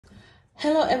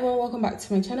Hello everyone, welcome back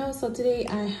to my channel. So today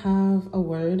I have a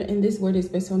word, and this word is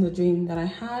based on the dream that I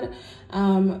had.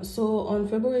 So on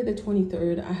February the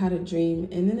 23rd, I had a dream,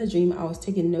 and in the dream I was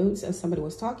taking notes as somebody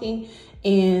was talking,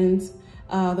 and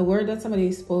the word that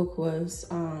somebody spoke was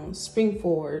spring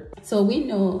forward. So we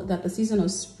know that the season of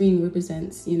spring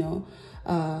represents,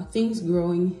 things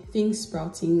growing, things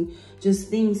sprouting, just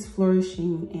things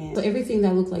flourishing. And so everything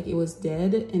that looked like it was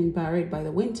dead and buried by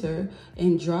the winter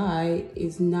and dry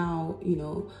is now,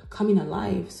 coming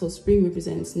alive. So spring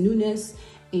represents newness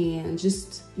and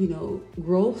just,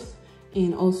 growth,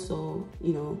 and also,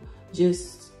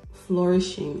 just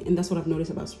flourishing. And that's what I've noticed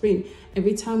about spring.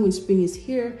 Every time when spring is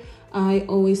here, I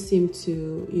always seem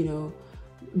to,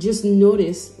 just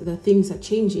notice the things are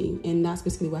changing, and that's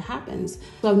basically what happens.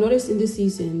 So I've noticed in this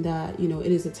season that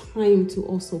it is a time to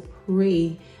also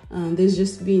pray. There's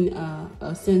just been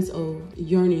a sense of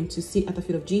yearning to sit at the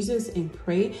feet of Jesus and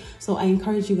pray. So I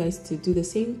encourage you guys to do the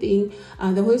same thing.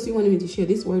 The Holy Spirit wanted me to share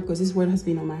this word because this word has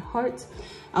been on my heart.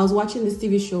 I was watching this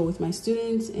TV show with my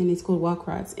students, and it's called Walk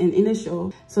Rats. And in the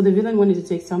show, so the villain wanted to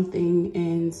take something,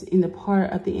 and in the part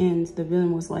at the end, the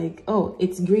villain was like, "Oh,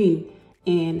 it's green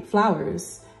and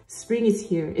flowers. Spring is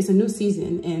here. It's a new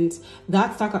season." And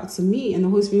that stuck out to me, and the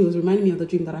Holy Spirit was reminding me of the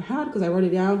dream that I had because I wrote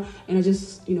it down and I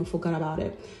just forgot about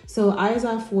it. So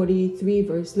Isaiah 43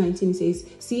 verse 19 says,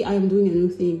 "See, I am doing a new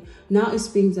thing. Now it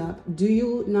springs up. Do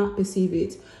you not perceive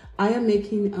it? I am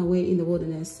making a way in the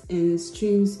wilderness and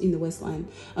streams in the wasteland."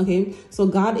 Okay, so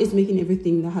God is making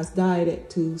everything that has died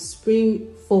to spring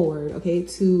forward, okay,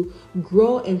 to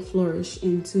grow and flourish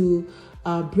and to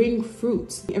bring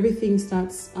fruit. Everything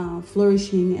starts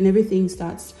flourishing, and everything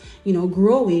starts,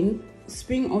 growing.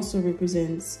 Spring also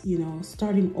represents,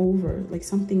 starting over, like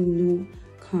something new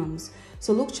comes.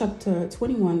 So Luke chapter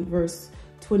 21 verse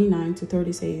 29 to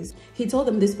 30 says, "He told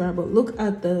them this parable: Look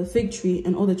at the fig tree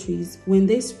and all the trees. When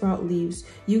they sprout leaves,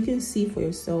 you can see for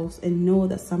yourselves and know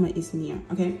that summer is near."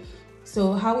 Okay,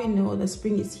 so how we know that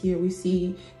spring is here, we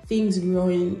see things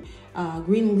growing,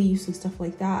 green leaves and stuff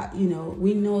like that.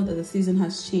 We know that the season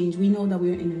has changed. We know that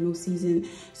we're in a new season.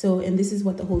 So, and this is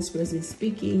what the Holy Spirit has been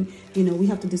speaking. We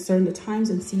have to discern the times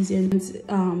and seasons.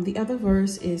 The other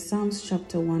verse is Psalms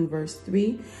chapter 1 verse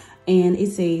 3. And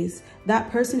it says,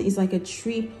 "That person is like a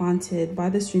tree planted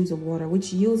by the streams of water,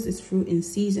 which yields its fruit in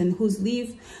season, whose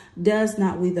leaf does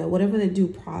not wither. Whatever they do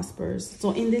prospers."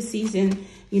 So in this season,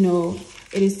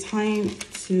 it is time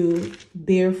to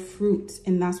bear fruit.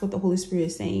 And that's what the Holy Spirit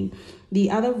is saying. The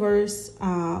other verse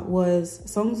was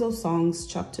Songs of Songs,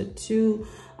 chapter 2,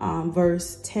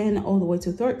 verse 10 all the way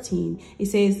to 13. It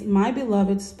says, "My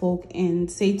beloved spoke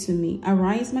and said to me,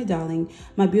 Arise, my darling,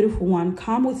 my beautiful one,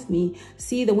 come with me.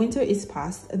 See, the winter is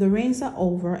past, the rains are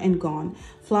over and gone.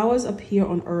 Flowers appear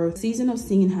on earth. Season of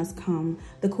singing has come.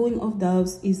 The cooing of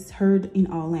doves is heard in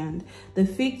our land. The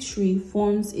fig tree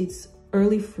forms its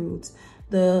early fruit.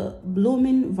 The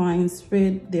blooming vines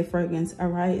spread their fragrance.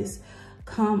 Arise,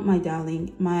 come, my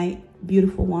darling, my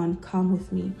beautiful one, come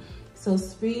with me." So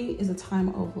spring is a time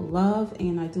of love,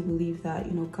 and I do believe that,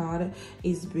 God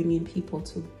is bringing people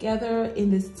together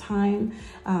in this time.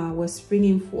 We're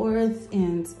springing forth,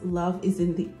 and love is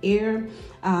in the air.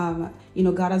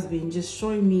 God has been just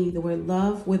showing me the word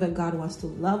love, whether God wants to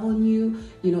love on you.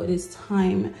 It is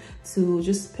time to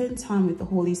just spend time with the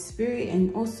Holy Spirit,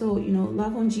 and also,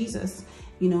 love on Jesus.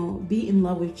 Be in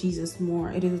love with Jesus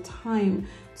more. It is a time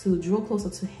to draw closer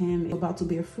to him. You're about to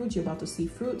bear fruit, you're about to see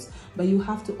fruits, but you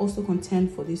have to also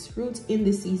contend for this fruit in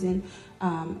this season,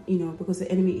 because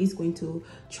the enemy is going to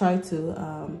try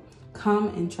to come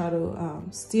and try to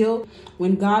steal.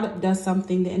 When God does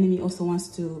something, the enemy also wants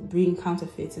to bring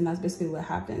counterfeits, and that's basically what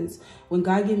happens. When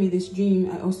God gave me this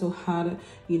dream, I also had,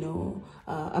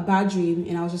 a bad dream,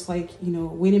 and I was just like,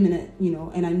 wait a minute,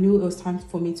 and I knew it was time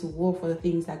for me to war for the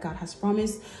things that God has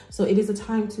promised. So it is a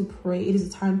time to pray. It is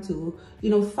a time to,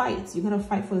 fight. You gotta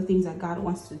fight for the things that God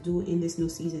wants to do in this new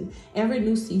season. Every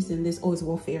new season, there's always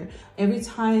warfare. Every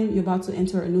time you're about to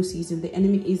enter a new season, the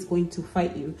enemy is going to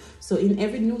fight you. So in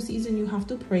every new season, you have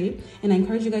to pray, and I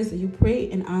encourage you guys that you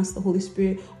pray and ask the Holy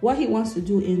Spirit what he wants to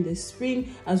do in this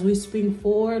spring, as we spring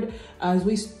forward, as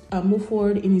we move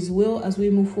forward in his will, as we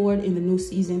move forward in the new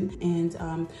season.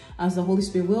 And as the Holy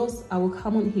Spirit wills, I will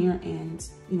come on here and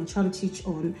try to teach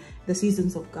on the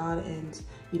seasons of God, and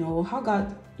you know, how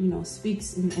God, you know,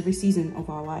 speaks in every season of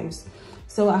our lives.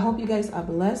 So I hope you guys are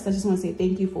blessed. I just want to say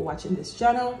thank you for watching this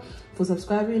channel, for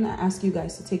subscribing. I ask you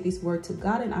guys to take this word to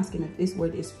God and ask him if this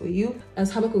word is for you.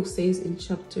 As Habakkuk says in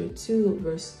chapter 2,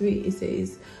 verse 3, it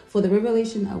says, "For the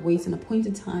revelation awaits an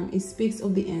appointed time. It speaks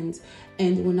of the end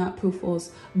and will not prove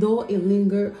false. Though it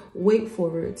linger, wait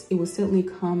for it. It will certainly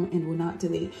come and will not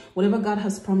delay." Whatever God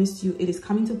has promised you, it is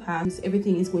coming to pass.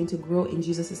 Everything is going to grow in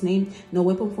Jesus' name. No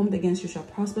weapon formed against you shall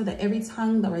prosper. That every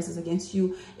tongue that rises against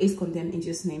you is condemned in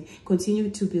Jesus' name. Continue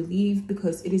to believe,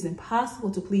 because it is impossible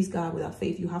to please God without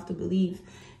faith. You have to believe.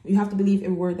 You have to believe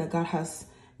every word that God has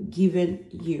given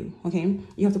you. Okay,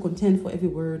 you have to contend for every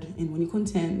word, and when you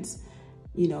contend,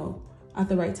 you know, at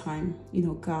the right time, you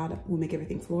know, God will make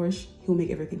everything flourish. He'll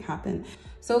make everything happen.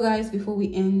 So guys, before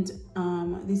we end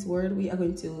this word, we are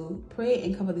going to pray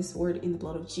and cover this word in the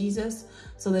blood of Jesus.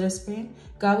 So let us pray.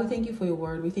 God, we thank you for your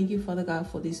word. We thank you, Father God,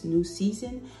 for this new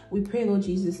season. We pray, Lord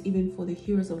Jesus, even for the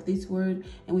hearers of this word.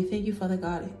 And we thank you, Father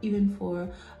God, even for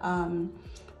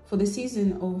the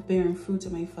season of bearing fruit,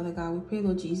 my Father God. We pray,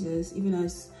 Lord Jesus, even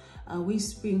as we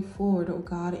spring forward, oh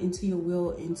God, into your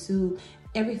will, into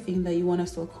everything that you want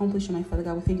us to accomplish, my Father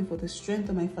God. We thank you for the strength,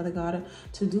 of my Father God,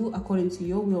 to do according to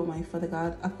your will, my Father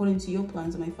God, according to your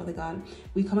plans, my Father God.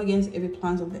 We come against every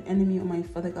plans of the enemy, oh my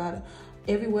Father God.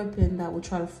 Every weapon that will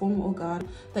try to form, oh God,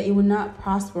 that it will not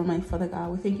prosper, my Father God.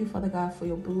 We thank you, Father God, for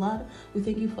your blood. We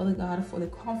thank you, Father God, for the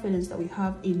confidence that we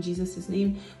have in Jesus'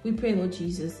 name. We pray, Lord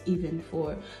Jesus, even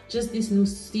for just this new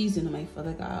season, my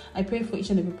Father God. I pray for each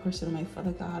and every person, my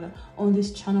Father God, on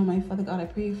this channel, my Father God. I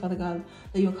pray, Father God,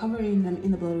 that you're covering them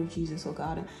in the blood of Jesus, oh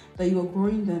God, that you are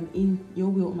growing them in your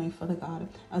will, my Father God,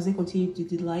 as they continue to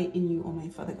delight in you, oh my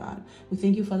Father God. We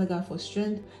thank you, Father God, for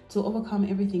strength to overcome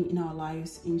everything in our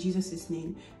lives. In Jesus'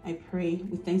 name, I pray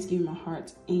with thanksgiving in my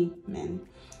heart. Amen.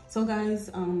 So guys,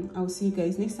 I will see you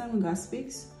guys next time when God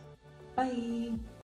speaks. Bye.